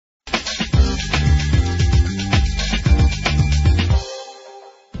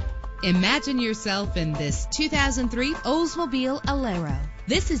Imagine yourself in this 2003 Oldsmobile Alero.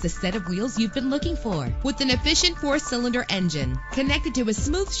 This is the set of wheels you've been looking for, with an efficient 4-cylinder engine connected to a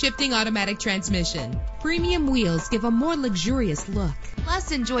smooth shifting automatic transmission. Premium wheels give a more luxurious look.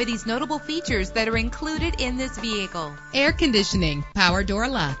 Plus, enjoy these notable features that are included in this vehicle: air conditioning, power door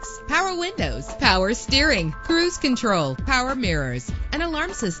locks, power windows, power steering, cruise control, power mirrors, an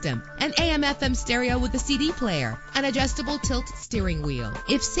alarm system, an AM/FM stereo with a CD player, an adjustable tilt steering wheel.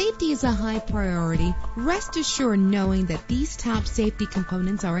 If safety is a high priority, rest assured knowing that these top safety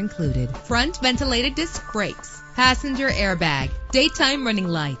components are included: front ventilated disc brakes, passenger airbag, daytime running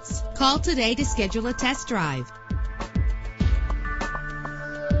lights. Call today to schedule a test drive.